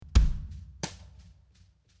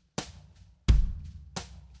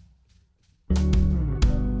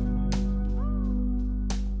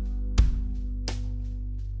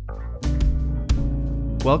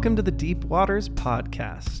Welcome to the Deep Waters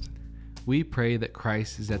Podcast. We pray that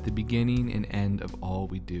Christ is at the beginning and end of all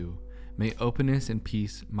we do. May openness and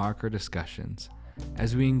peace mark our discussions.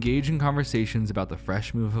 As we engage in conversations about the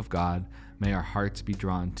fresh move of God, may our hearts be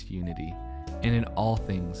drawn to unity. And in all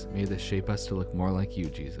things, may this shape us to look more like you,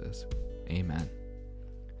 Jesus. Amen.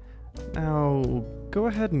 Now, go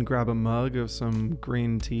ahead and grab a mug of some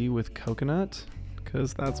green tea with coconut,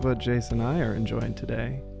 because that's what Jace and I are enjoying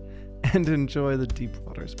today. And enjoy the Deep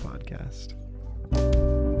Waters Podcast.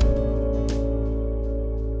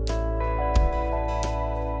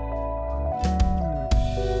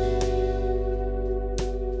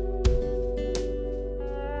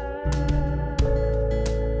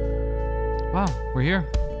 Wow, we're here.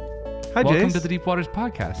 Hi, Welcome Jace. to the Deep Waters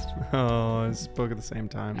Podcast. Oh, I spoke at the same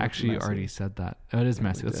time. Actually, you already said that. Oh, it is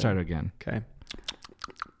messy. Let's start again. Okay.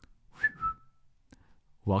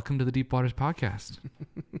 Welcome to the Deep Waters Podcast.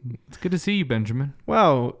 It's good to see you, Benjamin.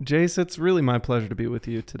 Wow, Jace, it's really my pleasure to be with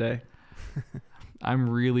you today. I'm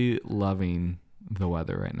really loving the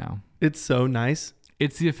weather right now. It's so nice.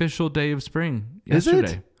 It's the official day of spring. Is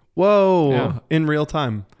Yesterday. it? Whoa, Yeah. In real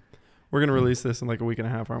time. We're going to release this in like a week and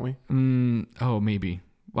a half, aren't we? Oh, maybe.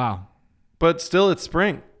 Wow. But still, it's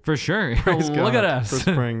spring. For sure. Praise Look God at us.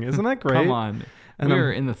 for spring. Isn't that great? Come on. And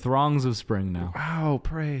We're in the throngs of spring now. Wow,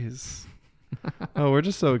 praise. Oh, we're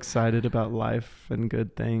just so excited about life and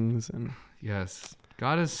good things and Yes.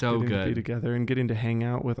 God is so getting to be good. together and getting to hang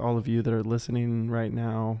out with all of you that are listening right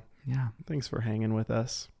now. Yeah. Thanks for hanging with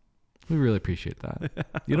us. We really appreciate that.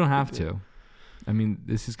 You don't have to. I mean,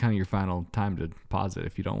 this is kind of your final time to pause it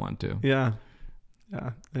if you don't want to. Yeah.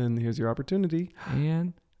 And here's your opportunity.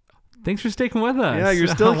 And thanks for sticking with us. Yeah, you're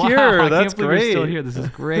still Wow, here. I That's can't believe great. You're still here. This is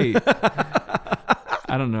great.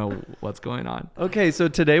 I don't know what's going on. Okay, so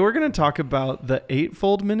today we're going to talk about the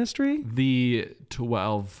eightfold ministry. The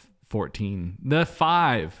 12, 14, the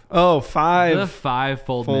 5. Oh, five. The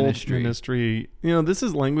fivefold Fold ministry. You know, this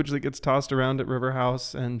is language that gets tossed around at River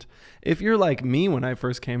House. And if you're like me when I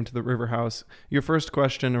first came to the River House, your first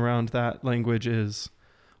question around that language is,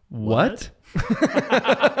 what?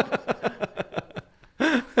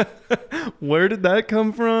 Where did that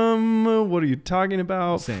come from? What are you talking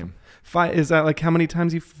about? Same. Is that like how many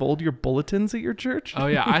times you fold your bulletins at your church? Oh,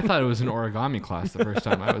 yeah. I thought it was an origami class the first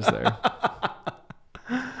time I was there.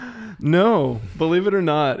 No, believe it or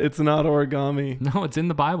not, it's not origami. No, it's in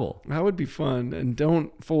the Bible. That would be fun. And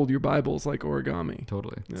don't fold your Bibles like origami.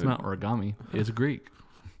 Totally. It's not origami. It's Greek.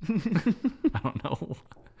 I don't know.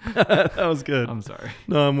 That was good. I'm sorry.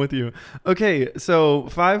 No, I'm with you. Okay, so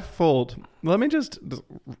fivefold. Let me just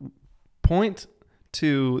point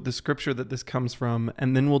to the scripture that this comes from,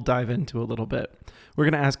 and then we'll dive into a little bit. We're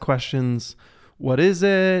going to ask questions. What is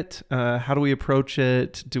it? How do we approach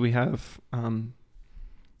it? Do we have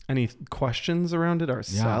any questions around it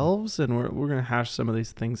ourselves? Yeah. And we're going to hash some of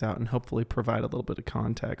these things out and hopefully provide a little bit of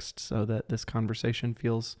context so that this conversation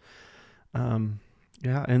feels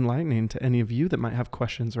enlightening to any of you that might have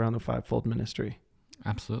questions around the fivefold ministry.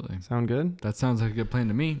 Absolutely. Sound good? That sounds like a good plan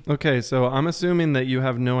to me. Okay, so I'm assuming that you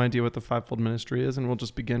have no idea what the fivefold ministry is, and we'll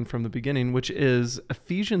just begin from the beginning, which is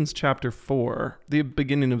Ephesians chapter 4, the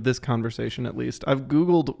beginning of this conversation at least. I've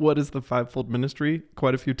Googled what is the fivefold ministry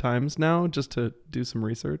quite a few times now just to do some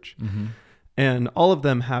research. Mm-hmm. And all of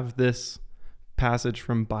them have this passage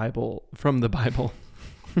from the Bible,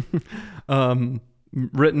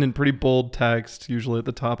 written in pretty bold text, usually at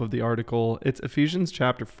the top of the article. It's Ephesians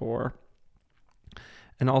chapter 4.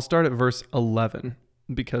 And I'll start at verse 11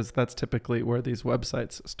 because that's typically where these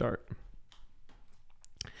websites start.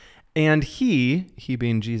 And he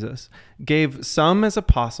being Jesus, gave some as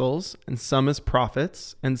apostles and some as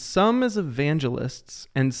prophets and some as evangelists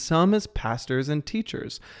and some as pastors and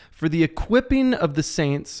teachers for the equipping of the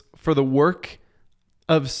saints for the work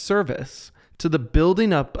of service to the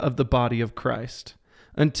building up of the body of Christ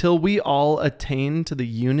until we all attain to the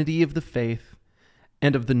unity of the faith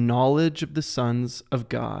and of the knowledge of the sons of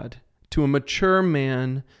God, to a mature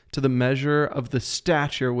man, to the measure of the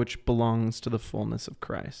stature which belongs to the fullness of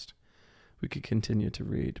Christ. We could continue to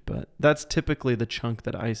read, but that's typically the chunk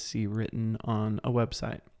that I see written on a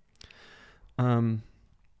website. Yeah.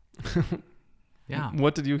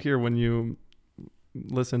 What did you hear when you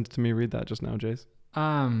listened to me read that just now, Jace?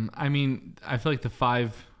 I mean, I feel like the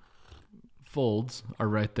 5 folds are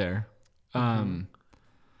right there.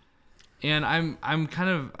 And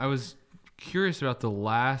I was curious about the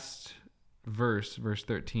last verse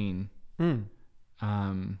 13.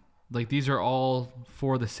 Like these are all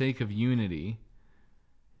for the sake of unity.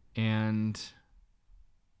 And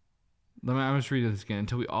I must read this again.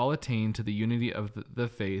 Until we all attain to the unity of the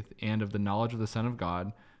faith and of the knowledge of the Son of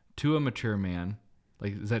God, to a mature man,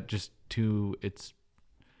 Like, is that just to its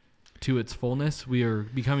fullness? We are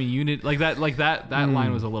becoming unit. Like that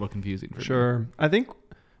line was a little confusing for me. Sure. I think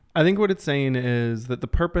what it's saying is that the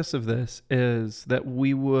purpose of this is that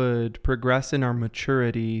we would progress in our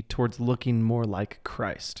maturity towards looking more like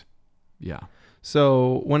Christ. Yeah.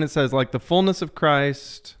 So when it says like the fullness of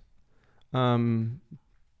Christ,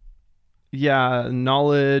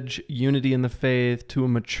 knowledge, unity in the faith, to a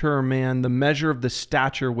mature man, the measure of the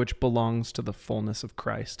stature which belongs to the fullness of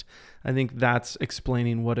Christ. I think that's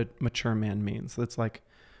explaining what a mature man means. That's like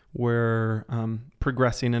we're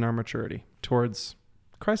progressing in our maturity towards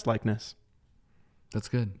Christ-likeness. That's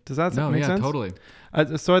good. Does that make sense? Totally.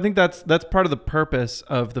 So I think that's part of the purpose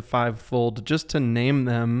of the fivefold. Just to name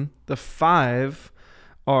them, the five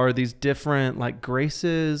are these different like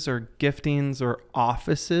graces or giftings or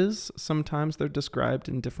offices. Sometimes they're described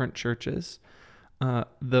in different churches.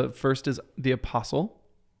 The first is the apostle,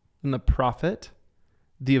 and the prophet,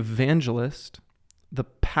 the evangelist, the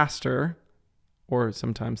pastor, or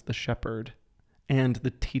sometimes the shepherd, and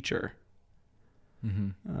the teacher.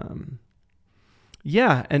 Mm-hmm.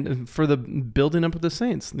 And for the building up of the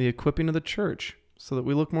saints, the equipping of the church, so that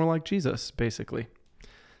we look more like Jesus, basically.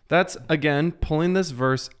 That's, again, pulling this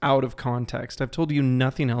verse out of context. I've told you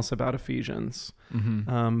nothing else about Ephesians,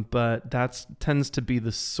 but that tends to be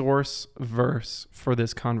the source verse for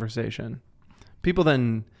this conversation. People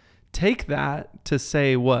then take that to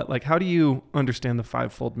say what? Like, how do you understand the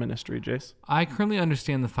fivefold ministry, Jace? I currently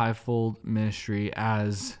understand the fivefold ministry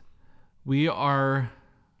as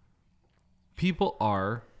people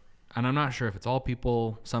are, and I'm not sure if it's all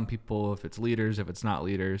people, some people, if it's leaders, if it's not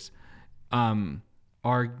leaders,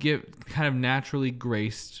 are kind of naturally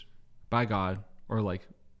graced by God, or like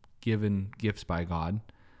given gifts by God,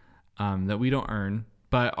 that we don't earn,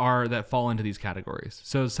 but that fall into these categories.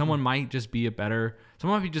 So someone might just be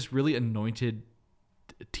just really anointed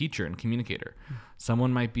teacher and communicator.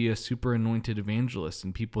 Someone might be a super anointed evangelist,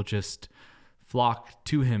 and people just flock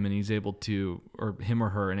to him, and he's able to, or him or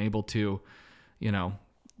her, and able to,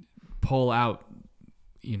 pull out,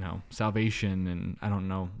 salvation. And I don't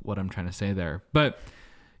know what I'm trying to say there, but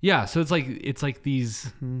yeah. So it's like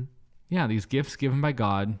these, these gifts given by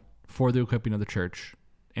God for the equipping of the church,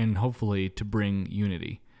 and hopefully to bring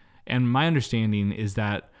unity. And my understanding is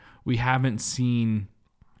that we haven't seen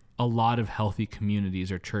a lot of healthy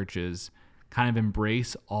communities or churches kind of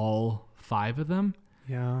embrace all five of them.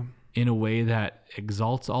 Yeah. In a way that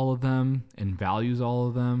exalts all of them and values all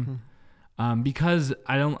of them. Because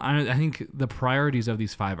I think the priorities of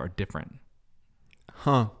these five are different.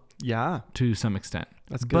 Yeah. To some extent.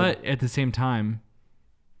 That's good. But at the same time,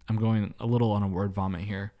 I'm going a little on a word vomit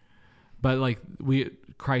here. But like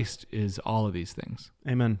Christ is all of these things.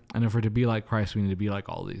 Amen. And if we're to be like Christ, we need to be like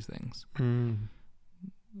all of these things.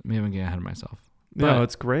 Maybe I'm getting ahead of myself. But no,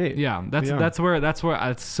 it's great. Yeah. That's where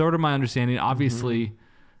it's sort of my understanding. Obviously,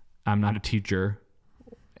 I'm not a teacher,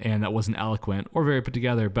 and that wasn't eloquent or very put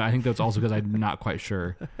together, but I think that's also because I'm not quite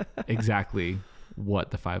sure exactly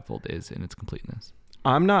what the fivefold is in its completeness.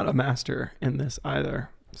 I'm not a master in this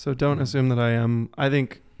either, so don't assume that I am. I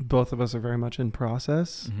think both of us are very much in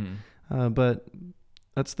process, but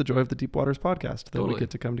that's the joy of the Deep Waters podcast, that we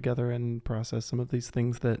get to come together and process some of these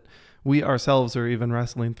things that we ourselves are even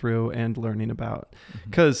wrestling through and learning about.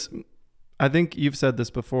 Because I think you've said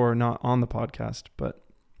this before, not on the podcast, but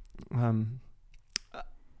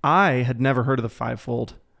I had never heard of the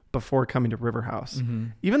fivefold before coming to River House.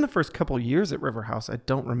 Even the first couple years at River House, I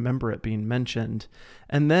don't remember it being mentioned.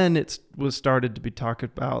 And then it was started to be talked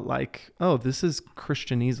about like, oh, this is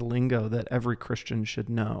Christianese lingo that every Christian should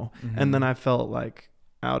know. And then I felt like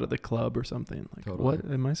out of the club or something. Like, what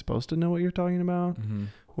am I supposed to know what you're talking about?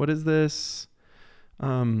 What is this?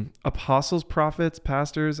 Apostles, prophets,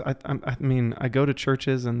 pastors. I mean, I go to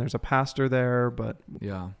churches and there's a pastor there, but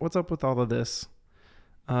what's up with all of this?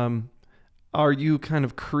 Are you kind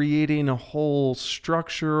of creating a whole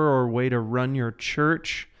structure or way to run your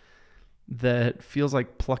church that feels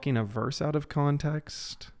like plucking a verse out of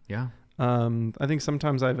context? Yeah. I think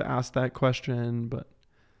sometimes I've asked that question, but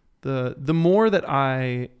the more that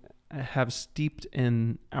I have steeped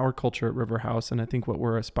in our culture at River House, and I think what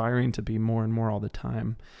we're aspiring to be more and more all the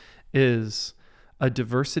time, is a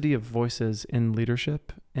diversity of voices in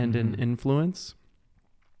leadership and in influence.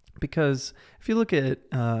 Because if you look at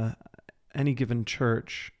any given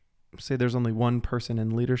church, say there's only one person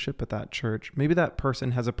in leadership at that church, maybe that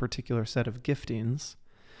person has a particular set of giftings,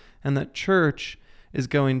 and that church is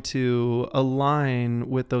going to align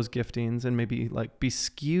with those giftings and maybe like be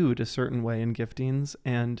skewed a certain way in giftings,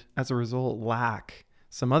 and as a result lack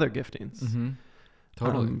some other giftings.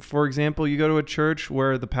 Totally. For example, you go to a church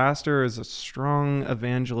where the pastor is a strong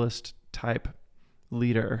evangelist type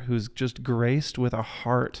leader who's just graced with a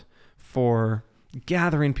heart for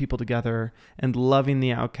gathering people together and loving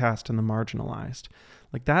the outcast and the marginalized.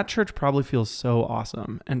 Like, that church probably feels so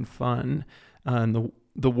awesome and fun. And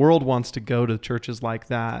the world wants to go to churches like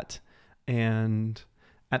that. And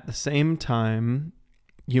at the same time,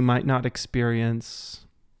 you might not experience,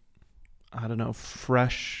 I don't know,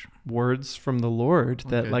 fresh words from the Lord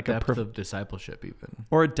that like a depth of discipleship even.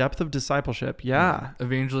 Or a depth of discipleship. Yeah.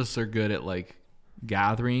 Evangelists are good at like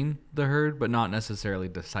gathering the herd, but not necessarily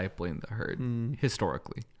discipling the herd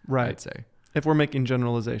historically. Right. I'd say. If we're making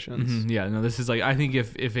generalizations. Mm-hmm. Yeah, no, this is like, I think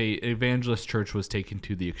if a evangelist church was taken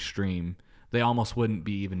to the extreme, they almost wouldn't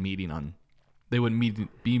be even they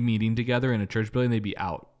wouldn't be meeting together in a church building. They'd be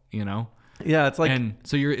out, you know? Yeah, it's like, and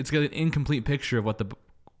so it's got an incomplete picture of what the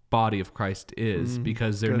body of Christ is,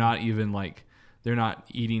 because they're not even like, they're not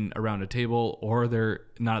eating around a table, or they're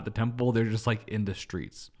not at the temple. They're just like in the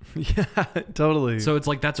streets. Yeah, totally. So it's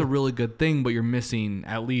like, that's a really good thing, but you're missing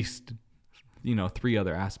at least, 4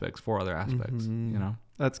 other aspects, you know?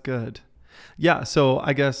 That's good. Yeah. So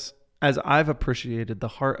I guess as I've appreciated the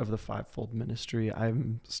heart of the fivefold ministry,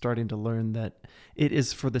 I'm starting to learn that it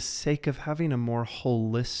is for the sake of having a more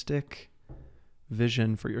holistic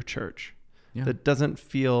vision for your church that doesn't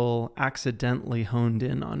feel accidentally honed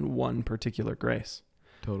in on one particular grace.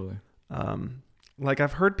 Totally. Like,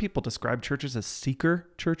 I've heard people describe churches as seeker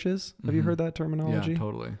churches. Have you heard that terminology? Yeah,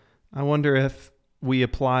 totally. I wonder if we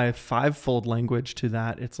apply fivefold language to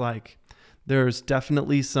that. It's like, there's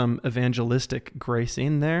definitely some evangelistic grace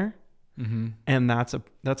in there. Mm-hmm. And that's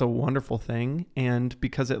a wonderful thing. And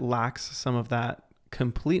because it lacks some of that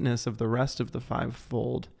completeness of the rest of the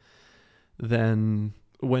fivefold, then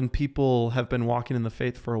when people have been walking in the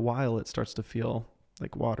faith for a while, it starts to feel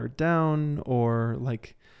like watered down, or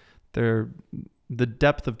like the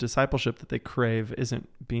depth of discipleship that they crave isn't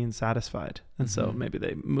being satisfied. And so maybe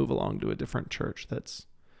they move along to a different church that's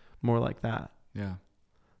more like that. Yeah.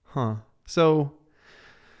 Huh. So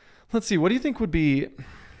let's see. What do you think would be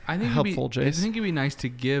helpful, Jace? I think it'd be nice to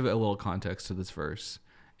give a little context to this verse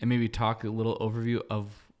and maybe talk a little overview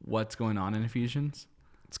of what's going on in Ephesians.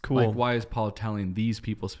 It's cool. Like, why is Paul telling these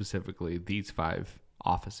people specifically these 5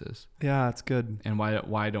 offices? Yeah, it's good. And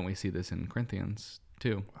why don't we see this in Corinthians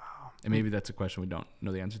too? Wow. And maybe that's a question we don't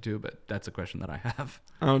know the answer to, but that's a question that I have.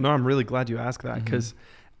 Oh, no, I'm really glad you asked that, because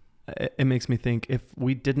it makes me think, if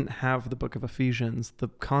we didn't have the book of Ephesians, the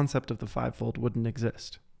concept of the fivefold wouldn't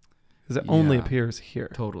exist, because it only appears here.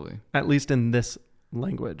 Totally. At least in this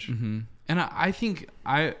language. Mm-hmm. And I think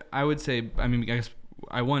I would say, I mean, I guess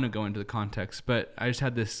I want to go into the context, but I just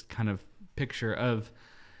had this kind of picture of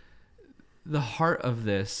the heart of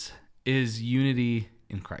this is unity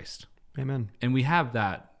in Christ. Amen. And we have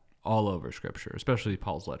that all over Scripture, especially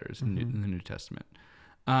Paul's letters in the New Testament.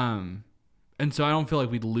 And so I don't feel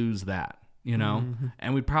like we'd lose that, you know?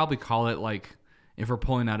 And we'd probably call it, like, if we're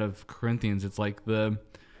pulling out of Corinthians, it's like the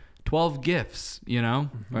 12 gifts, you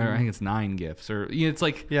know? Or I think it's 9 gifts, or it's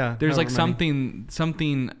like, there's like something,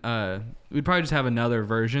 we'd probably just have another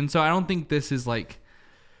version. So I don't think this is like,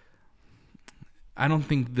 I don't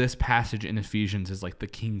think this passage in Ephesians is like the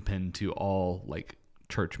kingpin to all like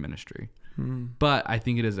church ministry. But I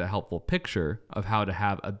think it is a helpful picture of how to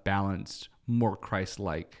have a balanced, more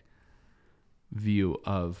Christ-like view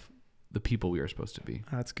of the people we are supposed to be.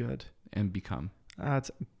 That's good. And become. That's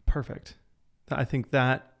perfect. I think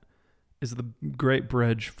that is the great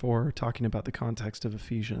bridge for talking about the context of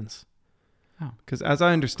Ephesians. Because as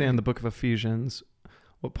I understand the book of Ephesians,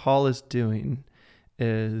 what Paul is doing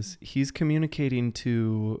is he's communicating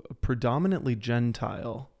to a predominantly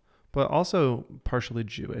Gentile, but also partially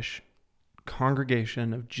Jewish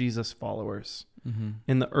congregation of Jesus followers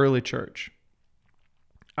in the early church.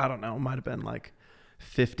 I don't know, it might have been like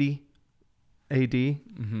 50 AD,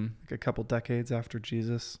 like a couple decades after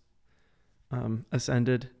Jesus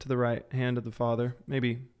ascended to the right hand of the Father,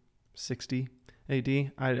 maybe 60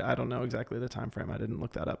 AD. I don't know exactly the time frame. I didn't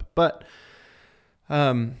look that up. But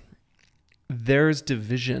there's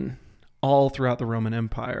division all throughout the Roman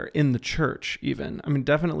Empire, in the church even. I mean,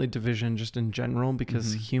 definitely division just in general,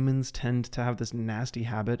 because humans tend to have this nasty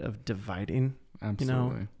habit of dividing. Absolutely.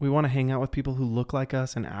 You know, we want to hang out with people who look like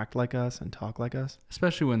us and act like us and talk like us.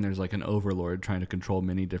 Especially when there's like an overlord trying to control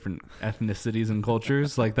many different ethnicities and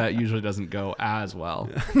cultures. Like, that usually doesn't go as well.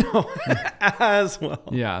 No, as well.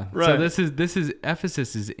 Yeah. Right. So this is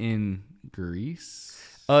Ephesus is in Greece.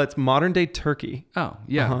 It's modern day Turkey. Oh,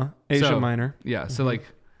 yeah. Asia Minor. Yeah. So like,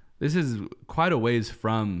 this is quite a ways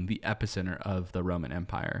from the epicenter of the Roman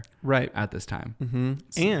Empire. Right. At this time.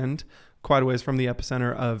 And quite a ways from the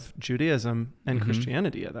epicenter of Judaism and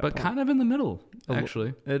Christianity at that point. But kind of in the middle,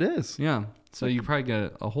 actually. It is. Yeah. So you probably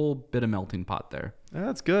get a whole bit of melting pot there.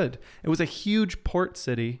 That's good. It was a huge port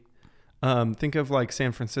city. Think of like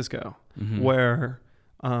San Francisco, where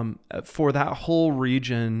for that whole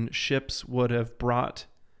region, ships would have brought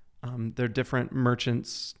their different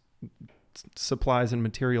merchants' supplies and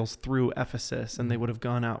materials through Ephesus, and they would have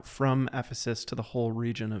gone out from Ephesus to the whole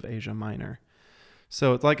region of Asia Minor.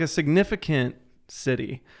 So it's like a significant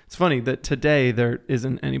city. It's funny that today there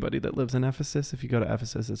isn't anybody that lives in Ephesus. If you go to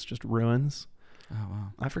Ephesus, it's just ruins. Oh,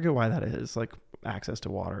 wow. I forget why that is, like access to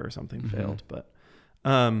water or something failed, but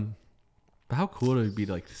how cool would it be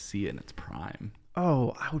to like see it in its prime?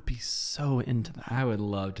 Oh, I would be so into that. I would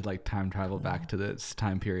love to like time travel back to this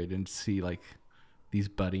time period and see like these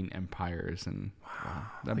budding empires, and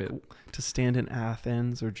to stand in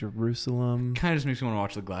Athens or Jerusalem. Kind of just makes me want to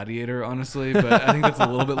watch The Gladiator, honestly, but I think that's a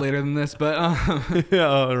little bit later than this. But yeah,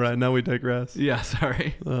 all right, now we digress. Yeah,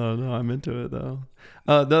 sorry. Oh no, I'm into it though.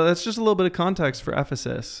 That's just a little bit of context for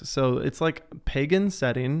Ephesus. So it's like pagan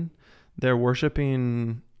setting. They're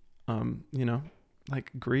worshiping,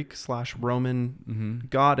 like Greek/Roman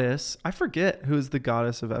goddess. I forget who is the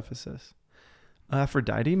goddess of Ephesus.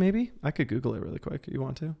 Aphrodite, maybe? I could Google it really quick. You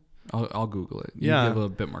want to? I'll Google it. You Yeah. give a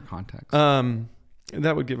bit more context.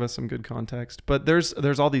 That would give us some good context. But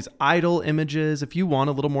there's all these idol images. If you want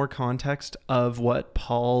a little more context of what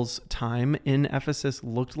Paul's time in Ephesus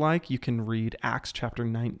looked like, you can read Acts chapter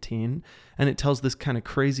 19. And it tells this kind of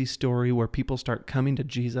crazy story where people start coming to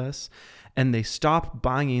Jesus and they stop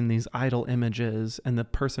buying these idol images, and the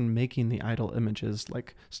person making the idol images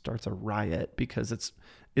like starts a riot because it's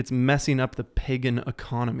messing up the pagan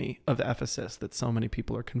economy of Ephesus that so many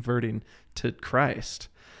people are converting to Christ.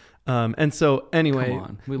 And so anyway, Come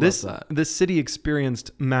on. We love that. This city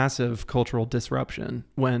experienced massive cultural disruption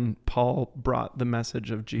when Paul brought the message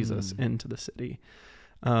of Jesus into the city.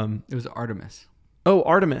 It was Artemis. Oh,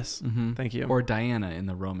 Artemis. Thank you. Or Diana in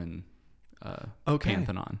the Roman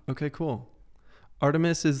pantheon. Okay, cool.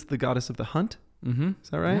 Artemis is the goddess of the hunt. Is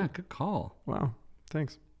that right? Yeah, good call. Wow.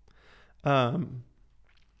 Thanks.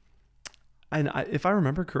 If I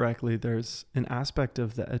remember correctly, there's an aspect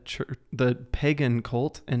of the pagan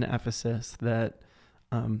cult in Ephesus that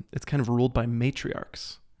it's kind of ruled by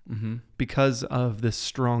matriarchs because of this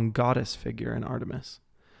strong goddess figure in Artemis.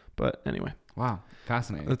 But anyway. Wow.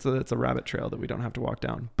 Fascinating. It's a rabbit trail that we don't have to walk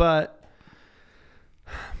down. But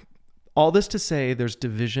all this to say, there's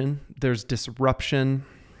division, there's disruption.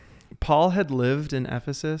 Paul had lived in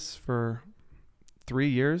Ephesus for 3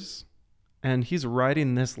 years. And he's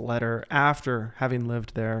writing this letter after having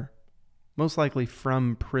lived there, most likely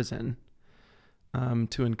from prison,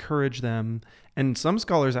 to encourage them. And some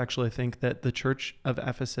scholars actually think that the church of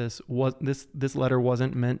Ephesus this letter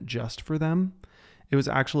wasn't meant just for them. It was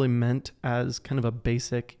actually meant as kind of a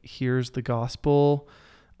basic, here's the gospel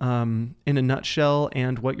in a nutshell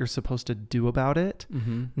and what you're supposed to do about it.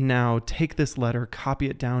 Now take this letter, copy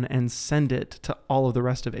it down, and send it to all of the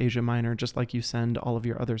rest of Asia Minor, just like you send all of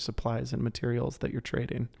your other supplies and materials that you're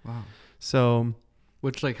trading. Wow. So,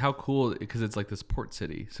 which like how cool, because it's like this port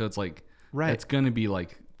city. So it's like, right. It's going to be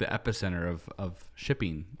like the epicenter of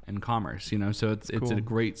shipping and commerce, so it's cool. a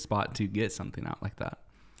great spot to get something out like that.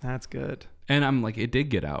 That's good. And I'm like, it did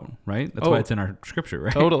get out, right? That's why it's in our scripture,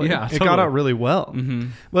 right? Totally. Yeah, it got out really well.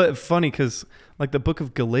 But funny because like the book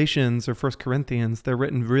of Galatians or 1 Corinthians, they're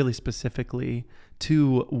written really specifically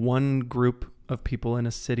to one group of people in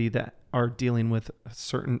a city that are dealing with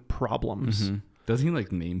certain problems. Doesn't he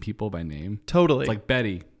like name people by name? Totally. It's like,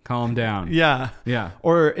 Betty, calm down. Yeah. Yeah.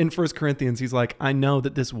 Or in 1 Corinthians, he's like, I know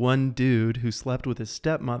that this one dude who slept with his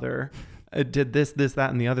stepmother did this, that,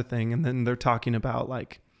 and the other thing. And then they're talking about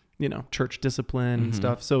like, church discipline and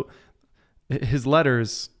stuff. So his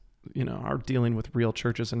letters, are dealing with real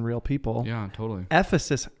churches and real people. Yeah, totally.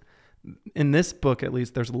 Ephesus, in this book, at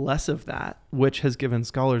least, there's less of that, which has given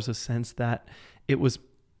scholars a sense that it was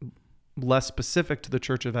less specific to the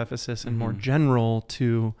church of Ephesus and more general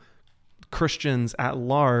to Christians at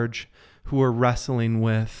large who are wrestling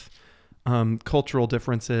with cultural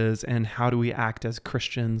differences and how do we act as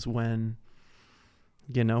Christians when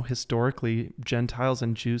historically Gentiles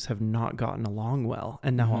and Jews have not gotten along well.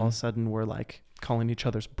 And now all of a sudden we're like calling each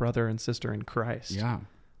other's brother and sister in Christ. Yeah.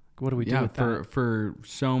 What do we do with that? For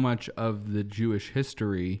so much of the Jewish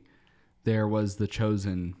history, there was the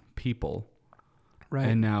chosen people. Right.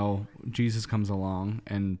 And now Jesus comes along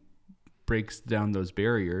and breaks down those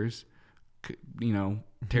barriers,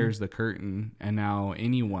 tears the curtain, and now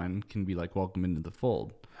anyone can be like welcome into the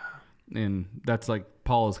fold. And that's like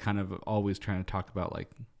Paul is kind of always trying to talk about like,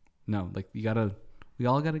 no, like we gotta We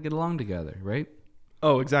all got to get along together, right?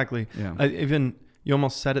 Oh, exactly. Yeah. You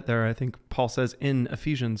almost said it there. I think Paul says in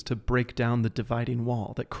Ephesians to break down the dividing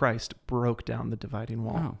wall, that Christ broke down the dividing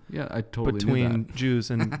wall. Oh, yeah, I totally between knew that. Jews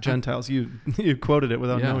and Gentiles. You quoted it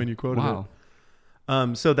without knowing you quoted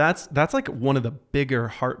it. So that's like one of the bigger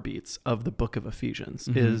heartbeats of the book of Ephesians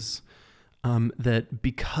is that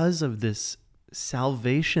because of this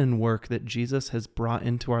salvation work that Jesus has brought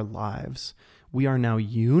into our lives, we are now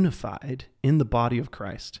unified in the body of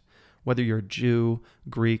Christ. Whether you're Jew,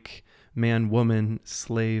 Greek, man, woman,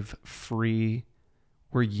 slave, free,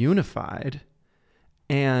 we're unified.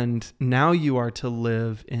 And now you are to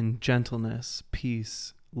live in gentleness,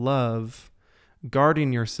 peace, love,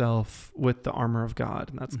 guarding yourself with the armor of God.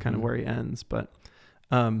 And that's kind of where he ends. But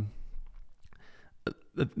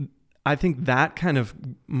I think that kind of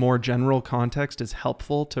more general context is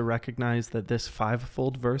helpful to recognize that this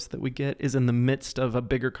fivefold verse that we get is in the midst of a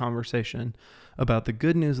bigger conversation about the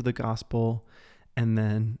good news of the gospel and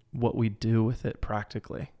then what we do with it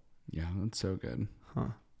practically. Yeah, that's so good.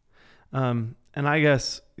 And I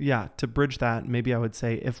guess, to bridge that, maybe I would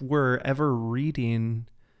say if we're ever reading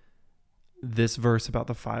this verse about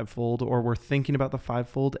the fivefold, or we're thinking about the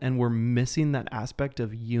fivefold and we're missing that aspect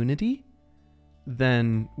of unity,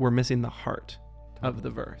 then we're missing the heart of the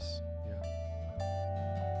verse.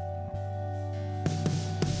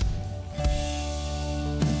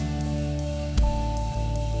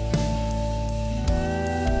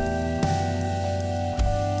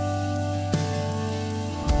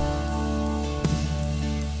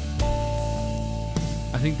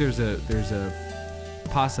 I think there's a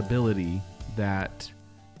possibility that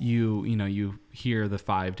you hear the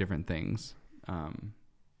five different things: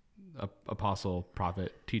 apostle,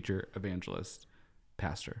 prophet, teacher, evangelist,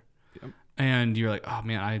 pastor. Yep. And you're like, oh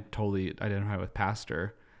man, I totally identify with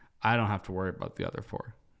pastor. I don't have to worry about the other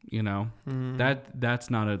four. That's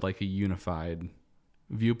not a unified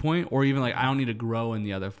viewpoint, or even like I don't need to grow in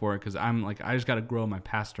the other four because I'm like I just got to grow my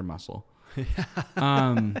pastor muscle.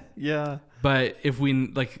 But if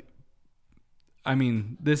we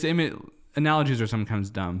this analogies are sometimes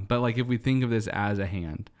dumb, but like if we think of this as a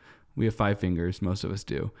hand, we have 5 fingers. Most of us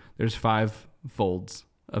do. There's 5 folds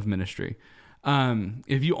of ministry.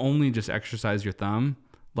 If you only just exercise your thumb,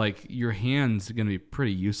 like your hand's going to be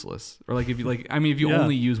pretty useless. Or like if you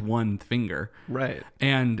only use one finger, right?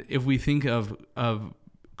 And if we think of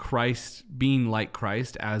Christ being like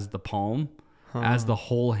Christ as the palm, as the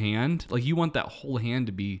whole hand, like you want that whole hand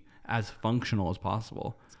to be as functional as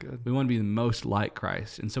possible. That's good. We want to be the most like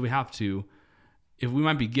Christ. And so we have to, if we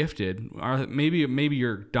might be gifted, or maybe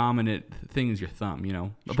your dominant thing is your thumb,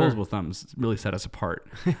 opposable thumbs really set us apart.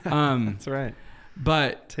 That's right.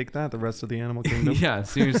 But take that, the rest of the animal kingdom. Yeah,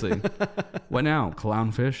 seriously. What now?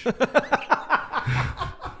 Clownfish?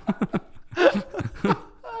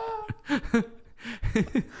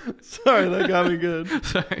 Sorry, that got me good.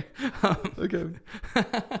 Sorry. Okay.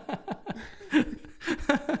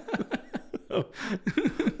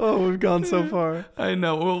 Oh, we've gone so far. I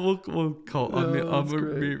know. We'll call. I'll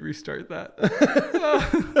restart that.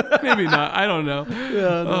 Maybe not. I don't know.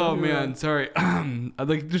 Yeah. No, man. Right. Sorry.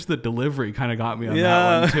 Like just the delivery kind of got me on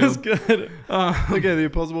that one too. That's good. Okay, the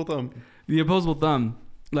opposable thumb. The opposable thumb.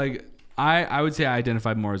 Like I would say I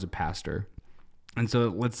identified more as a pastor, and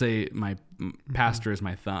so let's say my pastor is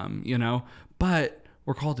my thumb. But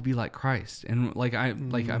we're called to be like Christ, and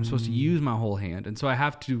I'm supposed to use my whole hand, and so I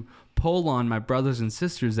have to pull on my brothers and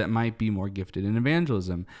sisters that might be more gifted in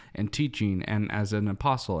evangelism and teaching, and as an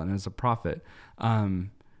apostle and as a prophet,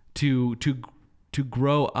 to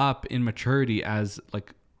grow up in maturity as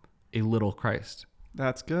like a little Christ.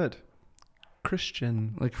 That's good.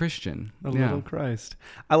 Christian. Little Christ.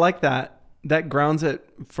 I like that. That grounds it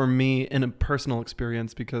for me in a personal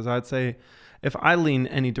experience, because I'd say if I lean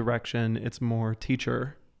any direction, it's more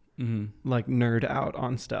teacher, like nerd out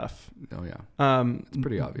on stuff. Oh yeah. It's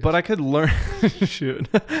pretty obvious. But I could learn,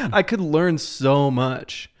 I could learn so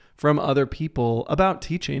much from other people about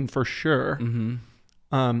teaching for sure.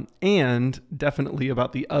 And definitely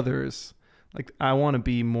about the others. Like I want to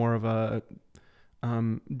be more of a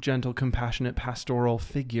gentle, compassionate, pastoral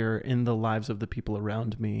figure in the lives of the people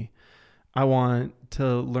around me. I want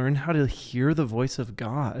to learn how to hear the voice of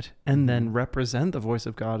God and then represent the voice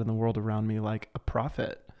of God in the world around me like a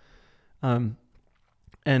prophet. And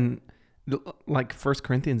like 1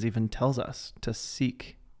 Corinthians even tells us to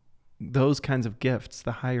seek those kinds of gifts,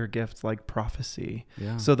 the higher gifts like prophecy,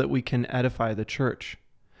 so that we can edify the church.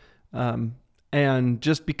 And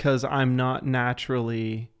just because I'm not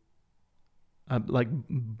naturally like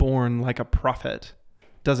born like a prophet,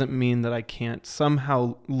 doesn't mean that I can't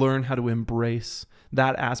somehow learn how to embrace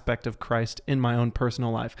that aspect of Christ in my own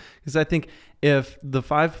personal life. Because I think if the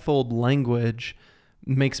fivefold language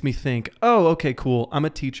makes me think, oh, okay, cool, I'm a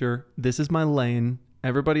teacher, this is my lane,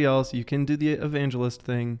 everybody else, you can do the evangelist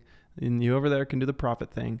thing, and you over there can do the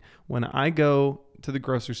prophet thing. When I go to the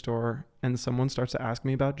grocery store and someone starts to ask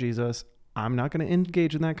me about Jesus, I'm not going to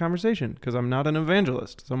engage in that conversation because I'm not an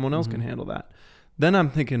evangelist. Someone else can handle that. Then I'm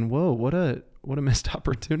thinking, whoa, what a missed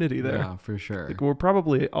opportunity there. Yeah, for sure. Like, we're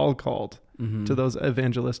probably all called to those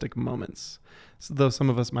evangelistic moments. So, though some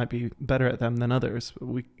of us might be better at them than others,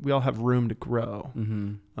 we all have room to grow.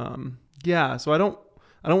 So I don't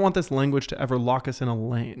want this language to ever lock us in a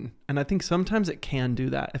lane. And I think sometimes it can do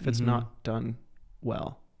that if it's not done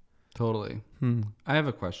well. Totally. I have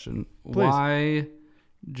a question. Please. Why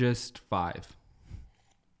just 5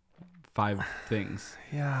 things?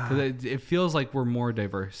 Yeah. Because it feels like we're more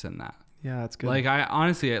diverse than that. Yeah, it's good. Like,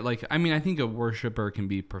 I think a worshiper can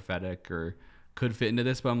be prophetic or could fit into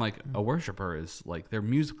this, but I'm like, a worshiper is like, they're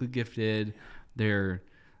musically gifted, they're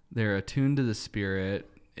attuned to the Spirit.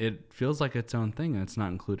 It feels like its own thing and it's not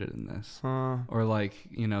included in this. Or like,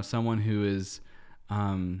 someone who is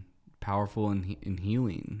powerful in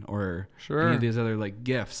healing or any of these other like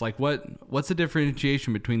gifts. Like, what's the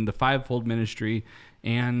differentiation between the fivefold ministry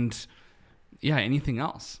and anything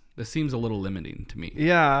else? This seems a little limiting to me.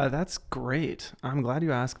 Yeah, that's great. I'm glad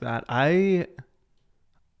you asked that. I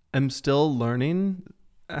am still learning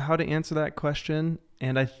how to answer that question,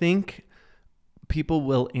 and I think people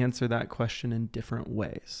will answer that question in different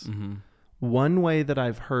ways. One way that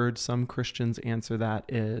I've heard some Christians answer that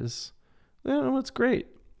is, it's great.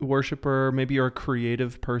 Worshiper, maybe you're a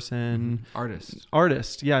creative person.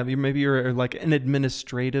 Artist. Yeah, maybe you're like an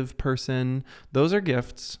administrative person. Those are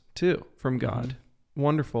gifts too from God.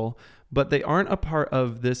 Wonderful. But they aren't a part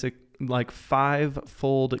of this like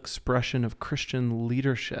fivefold expression of Christian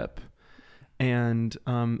leadership. And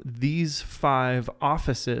these 5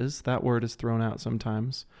 offices, that word is thrown out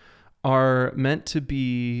sometimes, are meant to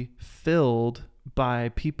be filled by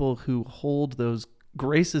people who hold those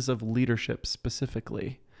graces of leadership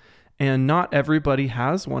specifically. And not everybody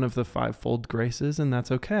has one of the fivefold graces, and that's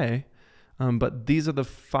okay. But these are the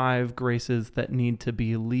 5 graces that need to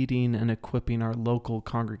be leading and equipping our local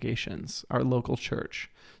congregations, our local church,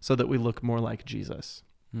 so that we look more like Jesus.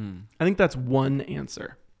 I think that's one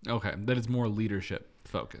answer. Okay, that is more leadership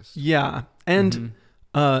focused. Yeah, and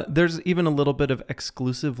there's even a little bit of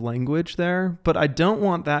exclusive language there, but I don't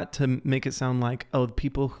want that to make it sound like, the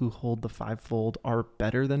people who hold the fivefold are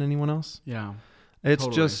better than anyone else. Yeah, it's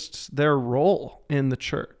just their role in the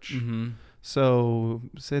church. So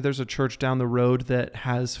say there's a church down the road that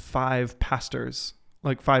has 5 pastors,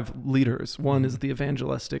 like 5 leaders. One is the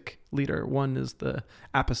evangelistic leader, one is the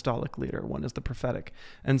apostolic leader, one is the prophetic,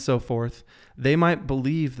 and so forth. They might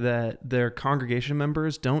believe that their congregation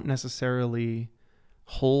members don't necessarily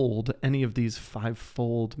hold any of these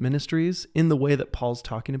fivefold ministries in the way that Paul's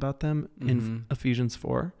talking about them in Ephesians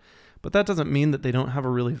 4. But that doesn't mean that they don't have a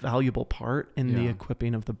really valuable part in the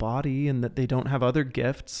equipping of the body, and that they don't have other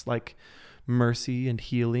gifts like mercy and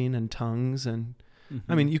healing and tongues. And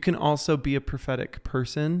I mean, you can also be a prophetic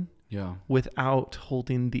person without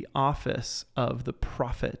holding the office of the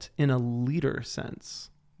prophet in a leader sense.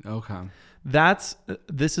 Okay.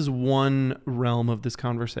 This is one realm of this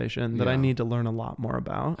conversation that I need to learn a lot more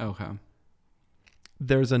about. Okay.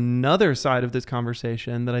 There's another side of this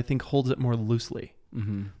conversation that I think holds it more loosely.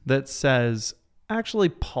 That says, actually,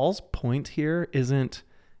 Paul's point here isn't,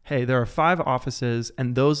 hey, there are 5 offices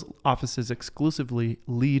and those offices exclusively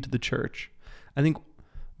lead the church. I think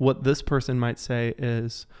what this person might say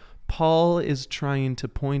is, Paul is trying to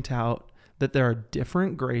point out that there are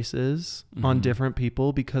different graces on different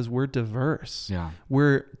people because we're diverse. Yeah.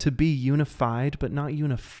 We're to be unified, but not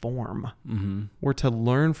uniform. We're to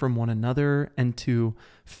learn from one another and to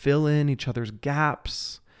fill in each other's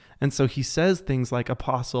gaps. And so he says things like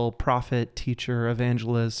apostle, prophet, teacher,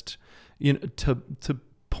 evangelist, to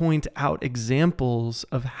point out examples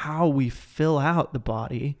of how we fill out the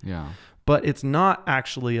body. Yeah. But it's not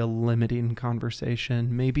actually a limiting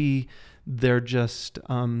conversation. Maybe they're just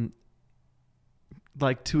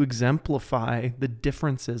like to exemplify the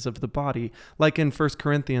differences of the body. Like in 1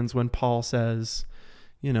 Corinthians when Paul says,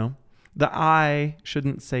 the eye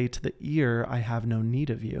shouldn't say to the ear, I have no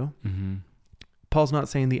need of you. Paul's not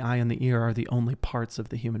saying the eye and the ear are the only parts of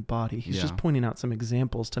the human body. He's just pointing out some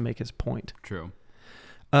examples to make his point. True.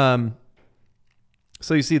 So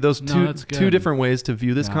you see those two different ways to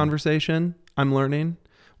view this conversation I'm learning.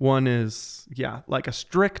 One is, like a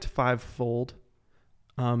strict fivefold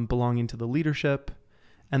belonging to the leadership.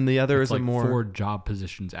 and the other it's is like a more 4 job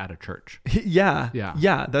positions at a church. Yeah.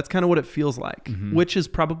 That's kind of what it feels like, which is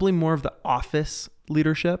probably more of the office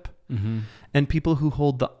leadership. And people who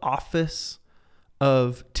hold the office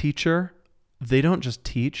of teacher, they don't just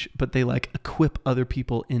teach, but they like equip other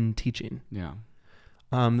people in teaching. Yeah.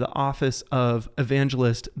 The office of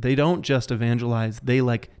evangelist, they don't just evangelize, they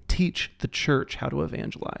like teach the church how to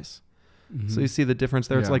evangelize. So you see the difference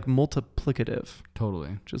there. It's like multiplicative.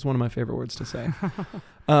 Totally. Which is one of my favorite words to say.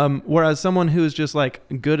 Whereas someone who's just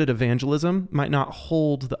like good at evangelism might not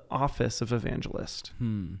hold the office of evangelist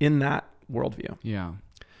in that worldview. Yeah.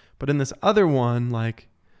 But in this other one, like,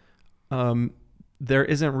 there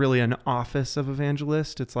isn't really an office of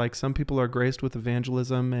evangelist. It's like some people are graced with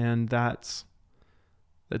evangelism, and that's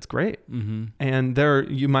great. And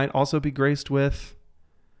you might also be graced with,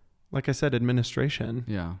 like I said, administration.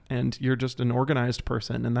 Yeah. And you're just an organized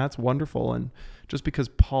person, and that's wonderful. And just because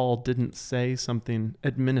Paul didn't say something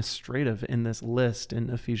administrative in this list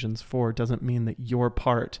in Ephesians 4 doesn't mean that your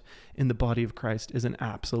part in the body of Christ isn't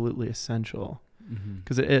absolutely essential.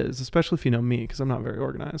 Because it is, especially if you know me, because I'm not very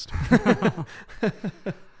organized.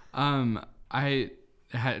 I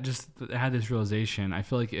had this realization. I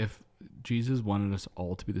feel like if Jesus wanted us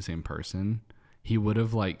all to be the same person, he would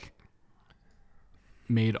have like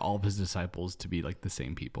made all of his disciples to be like the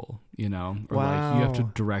same people, you know, or like you have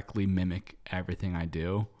to directly mimic everything I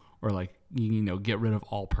do, or like, you know, get rid of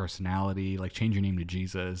all personality, like change your name to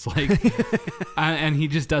Jesus, like, and he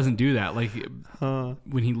just doesn't do that. Like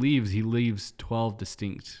when he leaves 12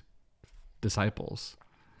 distinct disciples.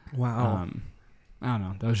 Wow. I don't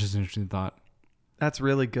know. That was just an interesting thought. That's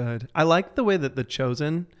really good. I like the way that The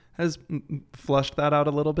Chosen has flushed that out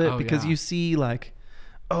a little bit, because you see like,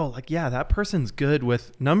 that person's good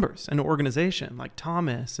with numbers and organization. Like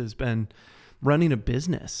Thomas has been running a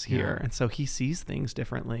business here. And so he sees things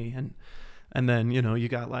differently. And then, you know, you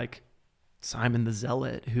got like Simon the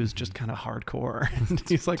Zealot, who's just kind of hardcore. And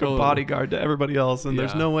he's like a bodyguard to everybody else. And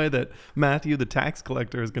there's no way that Matthew, the tax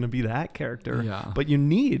collector, is going to be that character. Yeah. But you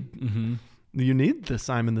need the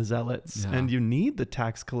Simon the Zealots, and you need the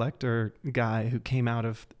tax collector guy who came out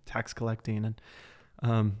of tax collecting.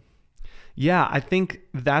 And I think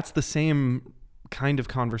that's the same kind of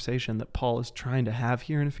conversation that Paul is trying to have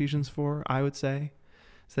here in Ephesians 4, I would say.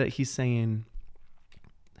 Is that he's saying,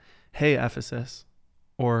 hey, Ephesus,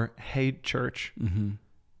 or hey, church,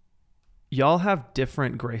 y'all have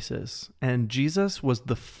different graces, and Jesus was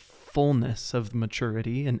the fullness of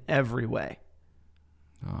maturity in every way.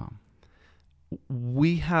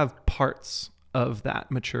 We have parts of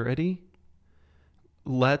that maturity.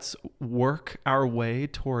 Let's work our way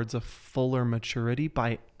towards a fuller maturity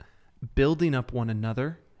by building up one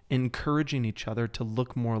another, encouraging each other to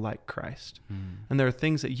look more like Christ. And there are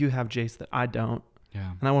things that you have, Jace, that I don't.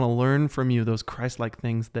 Yeah. And I want to learn from you those Christ-like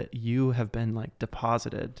things that you have been like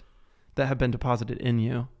deposited in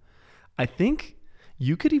you. I think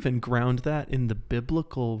you could even ground that in the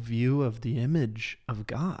biblical view of the image of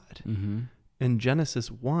God. In Genesis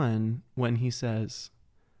 1, when he says,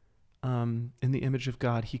 in the image of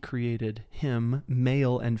God, he created him,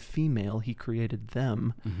 male and female, he created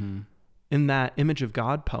them. In that image of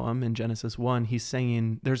God poem in Genesis 1, he's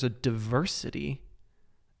saying there's a diversity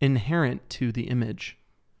inherent to the image.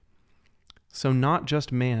 So not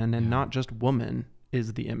just man and not just woman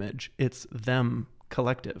is the image. It's them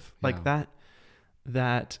collective. Like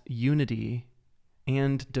that unity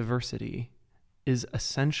and diversity is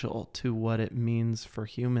essential to what it means for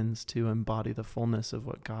humans to embody the fullness of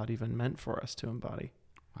what God even meant for us to embody.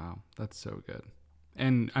 Wow, that's so good.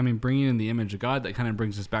 And I mean, bringing in the image of God, that kind of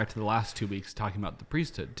brings us back to the last 2 weeks talking about the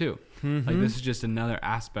priesthood too. Like this is just another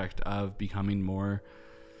aspect of becoming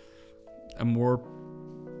a more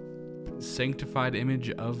sanctified image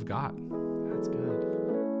of God. That's good.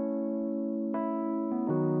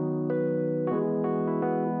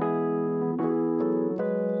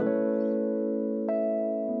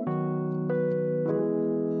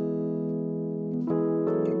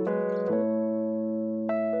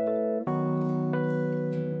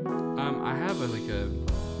 I have a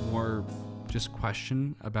more just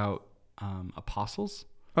question about apostles.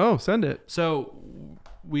 Oh, send it. So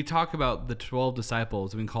we talk about the 12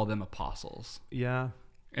 disciples, and we call them apostles. Yeah.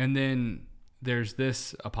 And then there's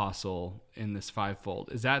this apostle in this fivefold.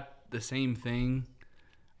 Is that the same thing?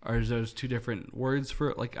 Or is those two different words for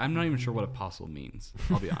it? Like, I'm not even sure what apostle means.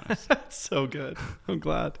 I'll be honest. That's so good. I'm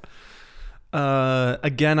glad.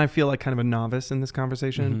 Again, I feel like kind of a novice in this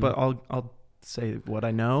conversation, but I'll say what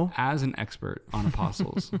I know. As an expert on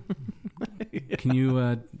apostles, can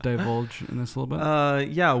you divulge in this a little bit?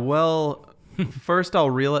 Yeah, well, first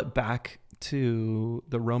I'll reel it back to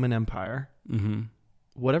the Roman Empire.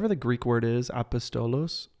 whatever the Greek word is,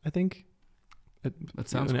 apostolos, I think. That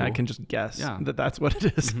sounds I cool. can just guess Yeah. that's what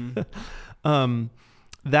it is. Mm-hmm.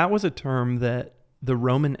 That was a term that the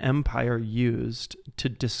Roman Empire used to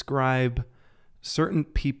describe certain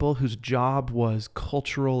people whose job was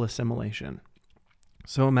cultural assimilation.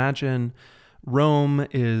 So imagine Rome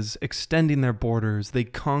is extending their borders. They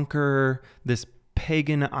conquer this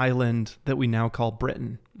pagan island that we now call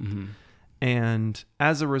Britain. Mm-hmm. And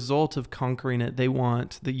as a result of conquering it, they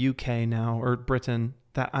want the UK now, or Britain,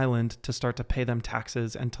 that island, to start to pay them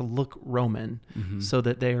taxes and to look Roman, so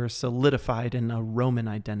that they are solidified in a Roman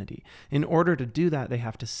identity. In order to do that, they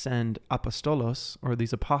have to send apostolos, or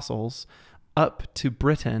these apostles, up to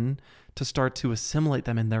Britain to start to assimilate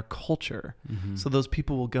them in their culture. So those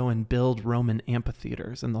people will go and build Roman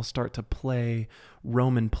amphitheaters, and they'll start to play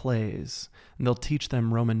Roman plays, and they'll teach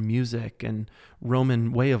them Roman music and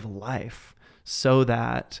Roman way of life, so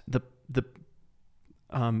that the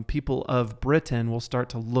people of Britain will start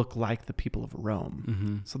to look like the people of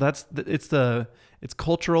Rome. So it's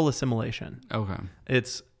cultural assimilation. Okay.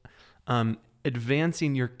 It's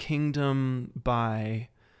advancing your kingdom by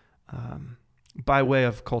way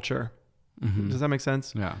of culture. Does that make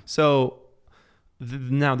sense? Yeah. So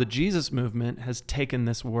now the Jesus movement has taken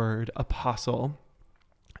this word apostle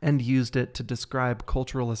and used it to describe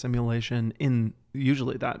cultural assimilation.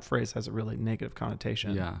 Usually that phrase has a really negative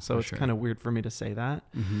connotation. Yeah. So it's kind of weird for me to say that.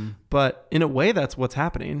 But in a way, that's what's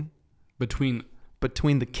happening between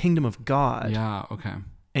the kingdom of God Yeah. Okay.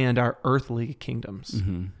 and our earthly kingdoms.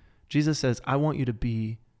 Jesus says, I want you to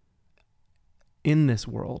be in this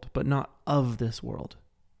world, but not of this world,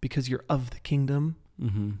 because you're of the kingdom.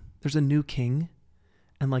 There's a new king.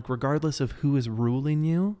 And regardless of who is ruling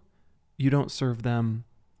you, you don't serve them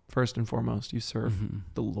first and foremost. You serve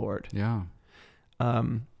the Lord. Yeah.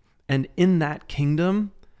 And in that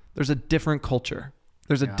kingdom, there's a different culture.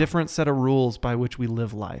 There's a different set of rules by which we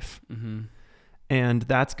live life. And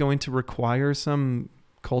that's going to require some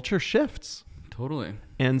culture shifts. Totally.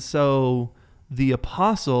 And so the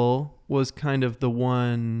apostle was kind of the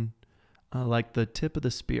one, like the tip of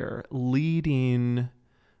the spear, leading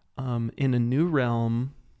in a new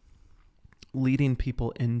realm, leading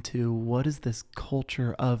people into what does this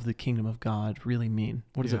culture of the kingdom of God really mean?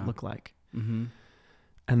 What does it look like? And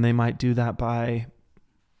they might do that by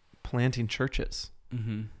planting churches.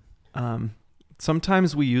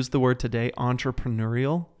 Sometimes we use the word today,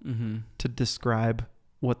 entrepreneurial, to describe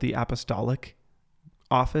what the apostolic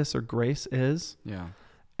office or grace is. Yeah.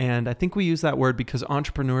 And I think we use that word because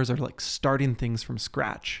entrepreneurs are starting things from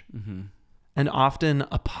scratch. And often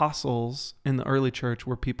apostles in the early church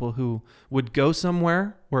were people who would go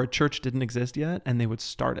somewhere where a church didn't exist yet, and they would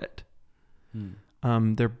start it.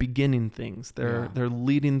 They're beginning things. They're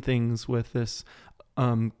leading things with this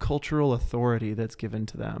cultural authority that's given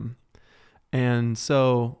to them. And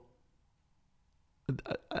so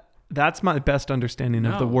that's my best understanding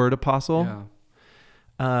of the word apostle.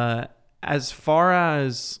 As far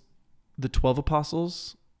as the 12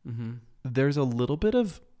 apostles, there's a little bit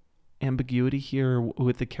of ambiguity here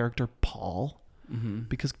with the character Paul,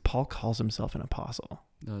 because Paul calls himself an apostle.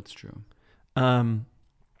 That's true.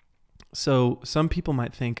 So some people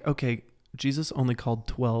might think, okay, Jesus only called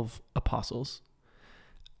 12 apostles,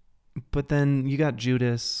 but then you got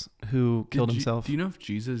Judas who killed himself. Do you know if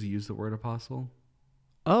Jesus used the word apostle?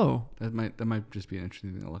 Oh, that might just be an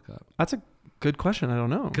interesting thing to look up. That's a good question. I don't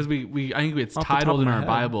know. Because I think it's titled in our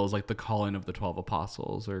Bibles like the calling of the 12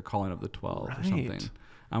 apostles or calling of the 12 or something.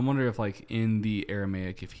 I wonder if in the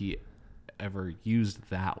Aramaic, if he ever used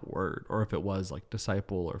that word or if it was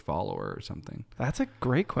disciple or follower or something. That's a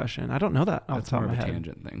great question. I don't know that off the top of my head. That's more of a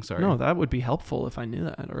tangent thing. Sorry. No, that would be helpful if I knew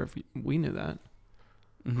that or if we knew that.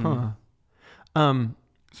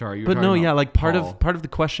 Sorry. But no, yeah, part of the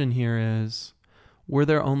question here is, were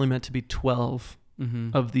there only meant to be 12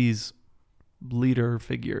 of these leader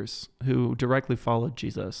figures who directly followed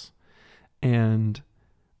Jesus? And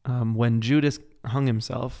when Judas hung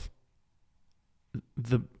himself,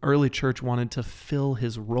 the early church wanted to fill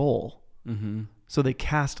his role. So they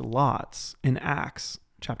cast lots in Acts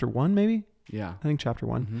chapter 1, maybe? Yeah. I think chapter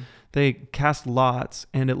 1. They cast lots,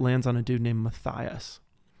 and it lands on a dude named Matthias.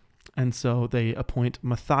 And so they appoint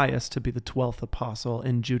Matthias to be the 12th apostle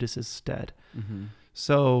in Judas's stead.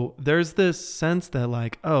 So there's this sense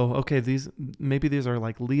that oh, okay, these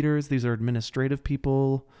are leaders. These are administrative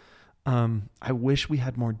people. I wish we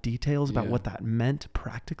had more details about what that meant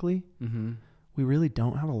practically. We really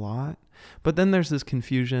don't have a lot. But then there's this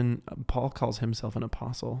confusion. Paul calls himself an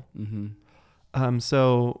apostle.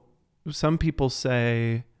 So some people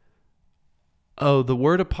say Oh, the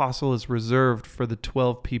word apostle is reserved for the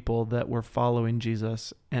 12 people that were following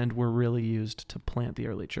Jesus and were really used to plant the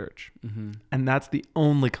early church. Mm-hmm. And that's the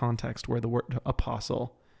only context where the word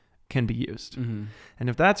apostle can be used. Mm-hmm. And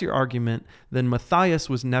if that's your argument, then Matthias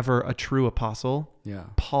was never a true apostle. Yeah.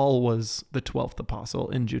 Paul was the 12th apostle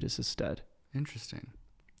in Judas's stead. Interesting.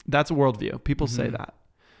 That's a worldview. People say that.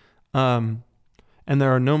 And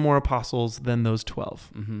there are no more apostles than those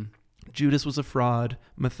 12. Mm-hmm. Judas was a fraud.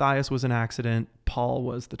 Matthias was an accident. Paul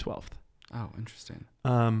was the 12th. Oh, interesting.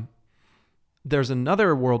 There's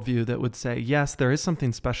another worldview that would say, yes, there is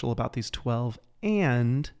something special about these 12,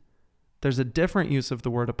 and there's a different use of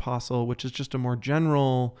the word apostle, which is just a more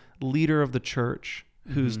general leader of the church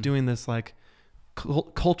who's doing this like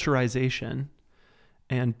culturization,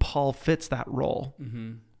 and Paul fits that role.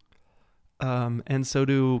 Mm-hmm. And so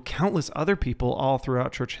do countless other people all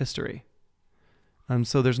throughout church history.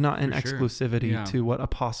 So there's not an exclusivity to what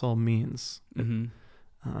apostle means.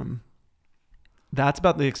 Mm-hmm. That's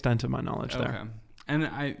about the extent of my knowledge there. And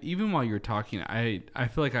I, even while you're talking, I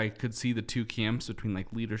feel like I could see the two camps between like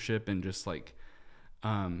leadership and just like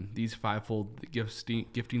these fivefold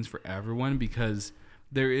giftings for everyone, because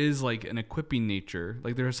there is like an equipping nature.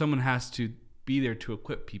 Like someone has to be there to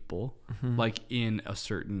equip people, like in a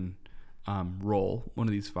certain role, one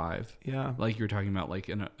of these five. Yeah. Like you were talking about, like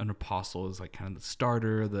an apostle is like kind of the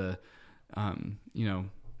starter, the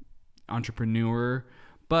entrepreneur,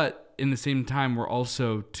 but in the same time, we're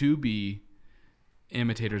also to be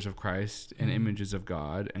imitators of Christ and images of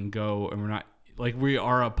God, and we're not like, we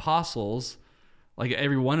are apostles, like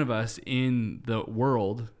every one of us in the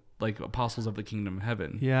world, like apostles of the kingdom of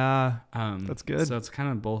heaven. Yeah. That's good. So it's kind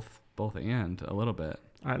of both and a little bit.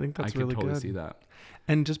 I think that's I really could totally good. see that.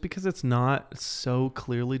 And just because it's not so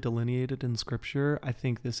clearly delineated in scripture, I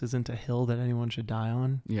think this isn't a hill that anyone should die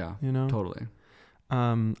on. Yeah, you know, totally.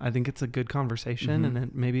 I think it's a good conversation, and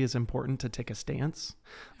it maybe is important to take a stance.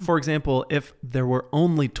 For example, if there were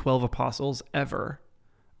only 12 apostles ever,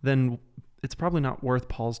 then it's probably not worth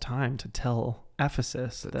Paul's time to tell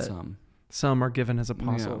Ephesus that some are given as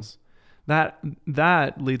apostles. Yeah.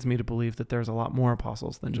 That leads me to believe that there's a lot more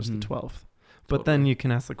apostles than just the 12. But then you can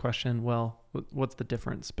ask the question, well, what's the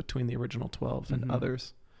difference between the original 12 and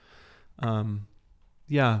others?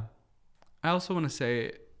 Yeah. I also want to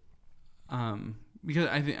say, because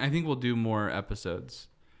I think we'll do more episodes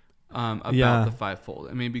about the fivefold,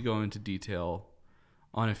 and maybe go into detail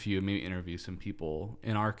on a few, maybe interview some people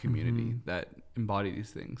in our community that embody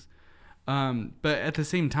these things. But at the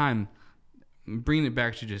same time, bringing it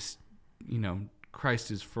back to just, Christ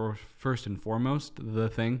is first and foremost the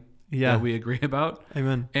thing that we agree about.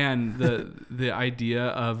 Amen. And the idea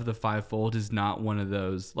of the fivefold is not one of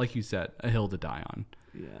those, like you said, a hill to die on.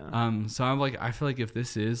 Yeah. So I feel like if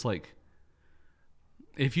this is like,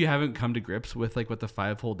 if you haven't come to grips with like what the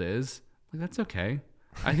fivefold is, like that's okay.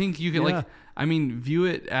 I think you can view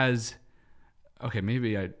it as,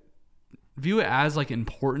 view it as like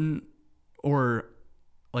important or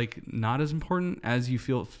like not as important as you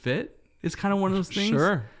feel fit. It's kind of one of those things.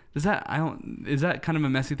 Sure. Is that kind of a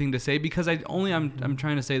messy thing to say? Because I'm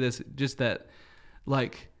trying to say this just that,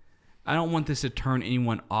 like, I don't want this to turn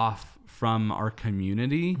anyone off from our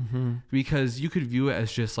community, because you could view it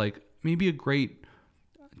as just like maybe a great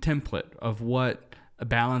template of what a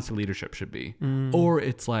balanced leadership should be. Or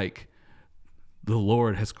it's like the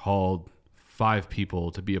Lord has called 5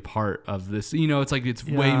 people to be a part of this. It's like, it's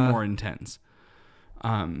way more intense.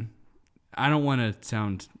 I don't want to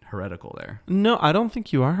sound heretical there. No, I don't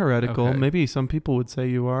think you are heretical. Okay. Maybe some people would say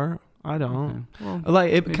you are. I don't. Okay. Well,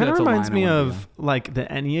 like, it kind of reminds me of like the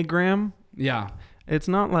Enneagram. Yeah. It's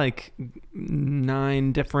not like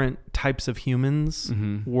 9 different types of humans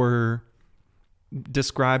were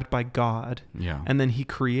described by God. Yeah. And then he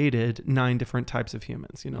created 9 different types of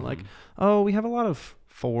humans. Like, oh, we have a lot of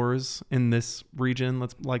 4s in this region.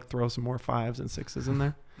 Let's like throw some more 5s and 6s in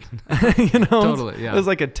there. Totally. Yeah. It was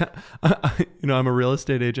like I'm a real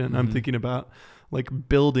estate agent. And I'm thinking about like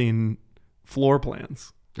building floor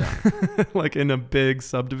plans. Yeah. Like in a big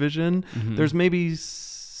subdivision, there's maybe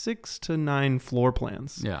 6 to 9 floor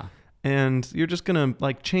plans. Yeah. And you're just going to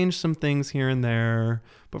like change some things here and there.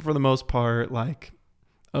 But for the most part, like,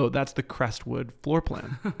 oh, that's the Crestwood floor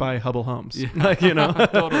plan by Hubble Homes. Yeah. Like,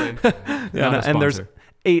 Totally. And there's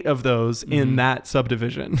 8 of those in that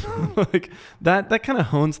subdivision. Like that kind of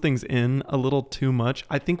hones things in a little too much.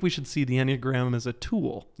 I think we should see the Enneagram as a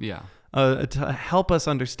tool. Yeah. To help us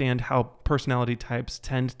understand how personality types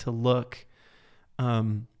tend to look,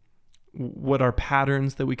 what are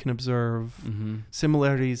patterns that we can observe,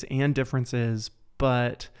 similarities and differences,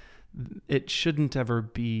 but it shouldn't ever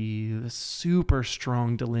be the super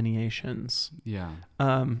strong delineations. Yeah.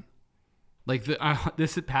 Like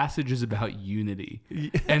this passage is about unity.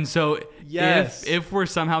 And so yes. if we're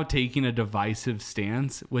somehow taking a divisive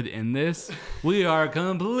stance within this, we are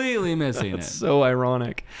completely missing it. So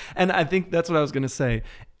ironic. And I think that's what I was going to say.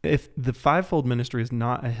 If the fivefold ministry is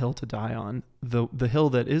not a hill to die on, the hill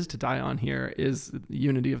that is to die on here is the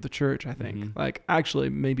unity of the church, I think. Mm-hmm. Like, actually,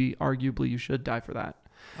 maybe arguably you should die for that.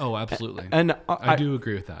 Oh, absolutely. And I do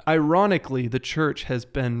agree with that. Ironically, the church has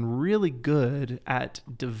been really good at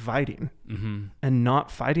dividing and not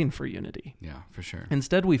fighting for unity. Yeah, for sure.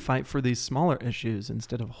 Instead, we fight for these smaller issues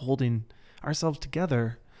instead of holding ourselves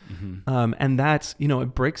together. And that's,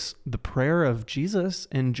 it breaks the prayer of Jesus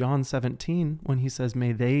in John 17 when he says,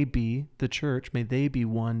 may they be the church, may they be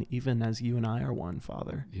one, even as you and I are one,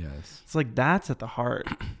 Father. Yes. It's like that's at the heart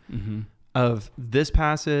of this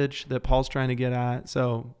passage that Paul's trying to get at.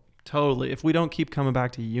 So totally, if we don't keep coming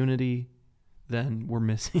back to unity, then we're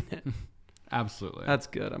missing it. Absolutely. That's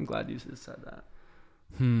good. I'm glad you just said that.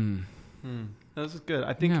 This is good.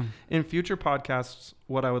 I think in future podcasts,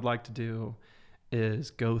 what I would like to do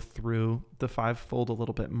is go through the fivefold a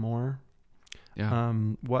little bit more. Yeah.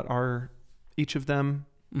 What are each of them?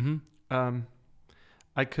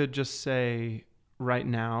 I could just say right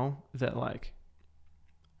now that like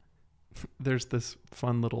there's this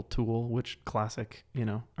fun little tool, which classic,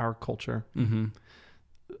 our culture.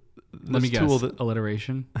 Let me guess.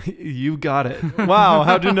 Alliteration. You got it. Wow.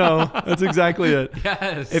 How'd you know? That's exactly it.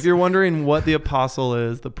 Yes. If you're wondering what the apostle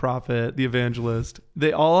is, the prophet, the evangelist,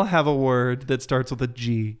 they all have a word that starts with a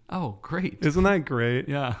G. Oh, great. Isn't that great?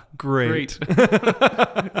 Yeah. Great.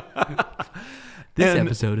 This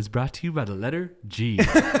episode is brought to you by the letter G.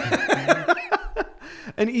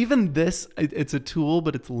 And even this, it's a tool,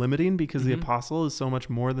 but it's limiting because the apostle is so much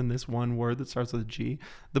more than this one word that starts with a G.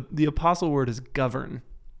 The apostle word is govern.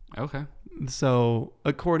 Okay. So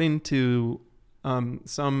according to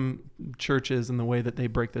some churches and the way that they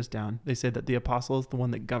break this down, they say that the apostle is the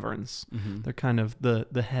one that governs. They're kind of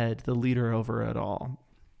the head, the leader over it all,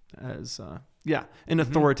 as an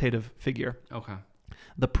authoritative figure. Okay.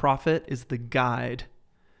 The prophet is the guide,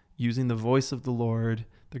 using the voice of the Lord.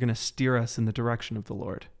 They're going to steer us in the direction of the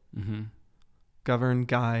Lord. Govern,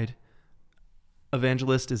 guide.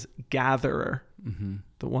 Evangelist is gatherer.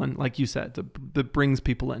 The one, like you said, that brings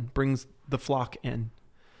people in, brings the flock in.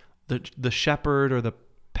 The shepherd or the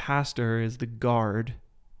pastor is the guard,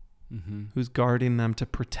 who's guarding them to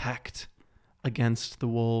protect against the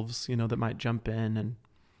wolves, that might jump in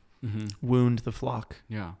and wound the flock.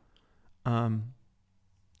 Yeah. And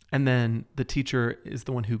then the teacher is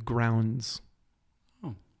the one who grounds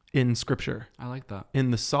in Scripture. I like that.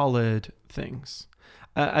 In the solid things.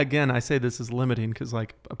 Again, I say this is limiting because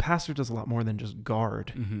like a pastor does a lot more than just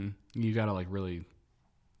guard. You got to like really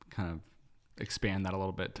kind of expand that a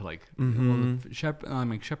little bit to like,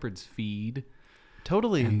 shepherds feed.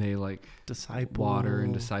 Totally. And they like disciple, water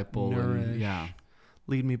and disciple. Nourish, and,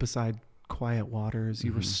 lead me beside quiet waters.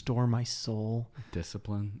 You restore my soul.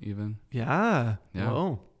 Discipline even. Yeah.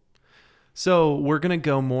 Whoa. So we're going to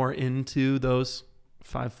go more into those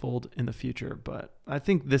fivefold in the future, but I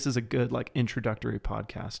think this is a good like introductory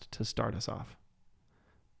podcast to start us off.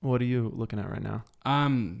 What are you looking at right now?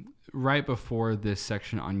 Right before this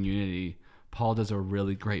section on unity, Paul does a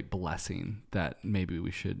really great blessing that maybe we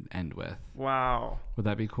should end with. Wow. Would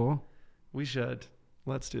that be cool? We should.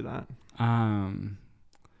 Let's do that.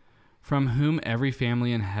 From whom every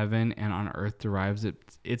family in heaven and on earth derives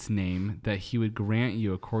its name, that he would grant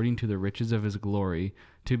you, according to the riches of his glory,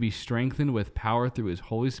 to be strengthened with power through his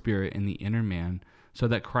Holy Spirit in the inner man, so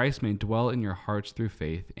that Christ may dwell in your hearts through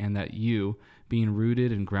faith, and that you, being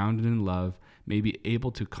rooted and grounded in love, may be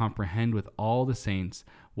able to comprehend with all the saints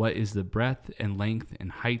what is the breadth and length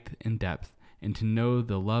and height and depth, and to know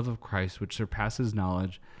the love of Christ which surpasses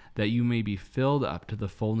knowledge, that you may be filled up to the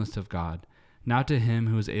fullness of God. Now to him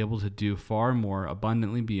who is able to do far more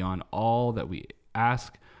abundantly beyond all that we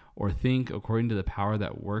ask or think, according to the power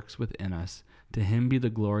that works within us, to him be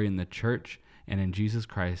the glory in the church and in Jesus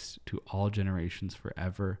Christ to all generations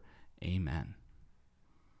forever. Amen.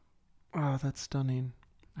 Oh, that's stunning.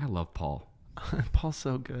 I love Paul. Paul's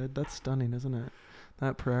so good. That's stunning, isn't it?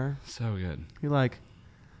 That prayer. So good. You're like,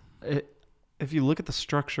 if you look at the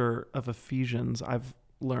structure of Ephesians, I've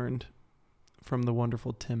learned from the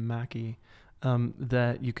wonderful Tim Mackey,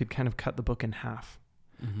 that you could kind of cut the book in half.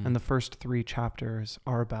 And the first 3 chapters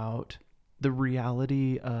are about the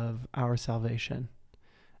reality of our salvation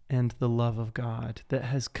and the love of God that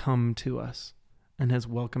has come to us and has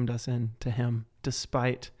welcomed us in to him,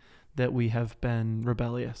 despite that we have been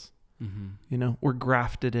rebellious. We're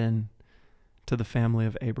grafted in to the family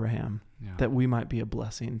of Abraham, Yeah. that we might be a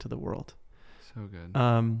blessing to the world. So good.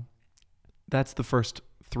 That's the first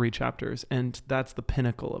 3 chapters, and that's the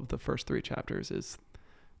pinnacle of the first 3 chapters is,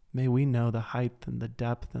 may we know the height and the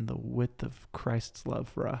depth and the width of Christ's love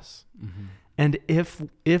for us. And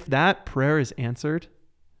if that prayer is answered,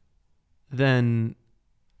 then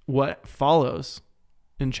what follows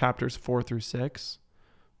in chapters 4 through 6,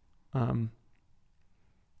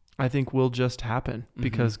 I think will just happen,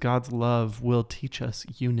 because God's love will teach us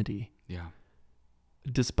unity. Yeah.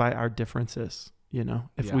 Despite our differences,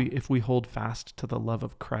 if we hold fast to the love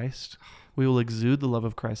of Christ, we will exude the love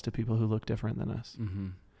of Christ to people who look different than us.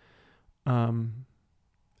 And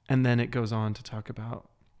then it goes on to talk about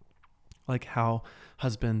like how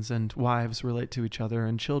husbands and wives relate to each other,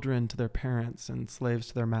 and children to their parents, and slaves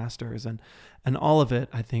to their masters, and all of it.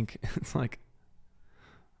 I think it's like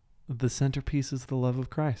the centerpiece is the love of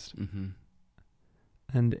Christ,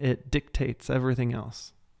 and it dictates everything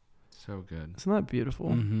else. So good. Isn't that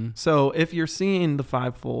beautiful? So if you're seeing the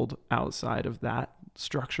 5-fold outside of that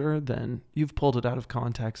structure, then you've pulled it out of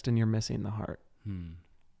context and you're missing the heart.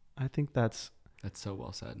 I think that's so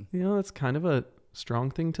well said. That's kind of a strong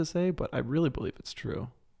thing to say, but I really believe it's true.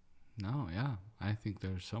 No, yeah. I think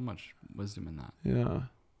there's so much wisdom in that.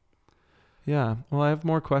 Yeah. Well, I have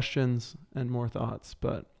more questions and more thoughts,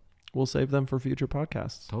 but we'll save them for future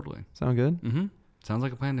podcasts. Totally. Sound good? Sounds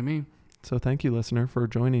like a plan to me. So thank you, listener, for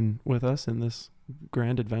joining with us in this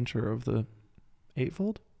grand adventure of the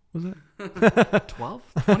 8-fold. Was it 12,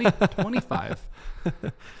 20, 25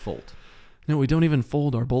 fold? No, we don't even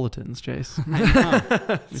fold our bulletins, Jace. I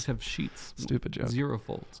know. We just have sheets. Stupid joke. 0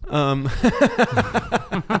 folds.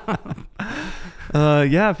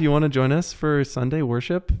 If you want to join us for Sunday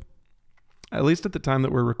worship, at least at the time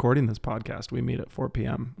that we're recording this podcast, we meet at 4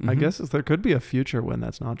 p.m. I guess there could be a future when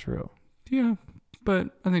that's not true. Yeah, but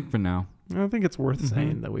I think for now, I think it's worth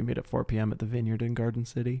saying that we meet at 4 p.m. at the Vineyard in Garden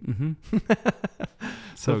City.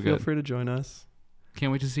 So feel free to join us.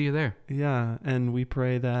 Can't wait to see you there. Yeah, and we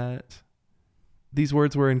pray that these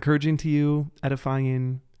words were encouraging to you,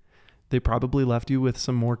 edifying. They probably left you with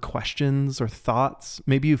some more questions or thoughts.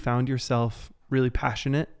 Maybe you found yourself really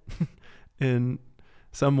passionate in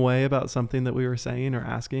some way about something that we were saying or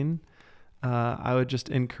asking. I would just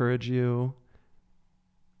encourage you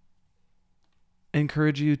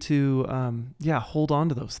to hold on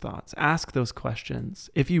to those thoughts. Ask those questions.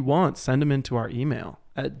 If you want, send them into our email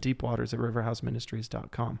at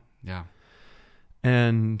deepwaters@riverhouseministries.com. Yeah.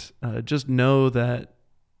 And just know that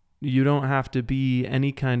you don't have to be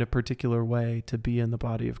any kind of particular way to be in the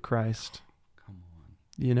body of Christ. Come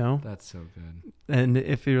on. That's so good. And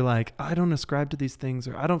if you're like, I don't ascribe to these things,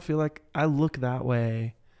 or I don't feel like I look that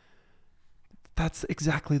way, that's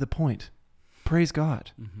exactly the point. Praise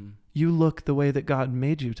God. You look the way that God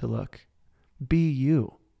made you to look. Be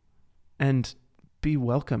you. And be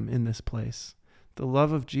welcome in this place. The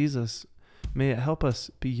love of Jesus, may it help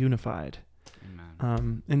us be unified.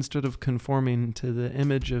 Amen. Instead of conforming to the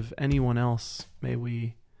image of anyone else, may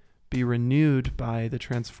we be renewed by the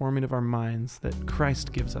transforming of our minds that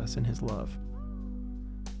Christ gives us in his love.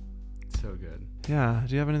 So good. Yeah.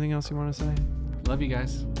 Do you have anything else you want to say? Love you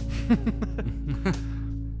guys.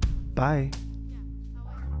 Bye.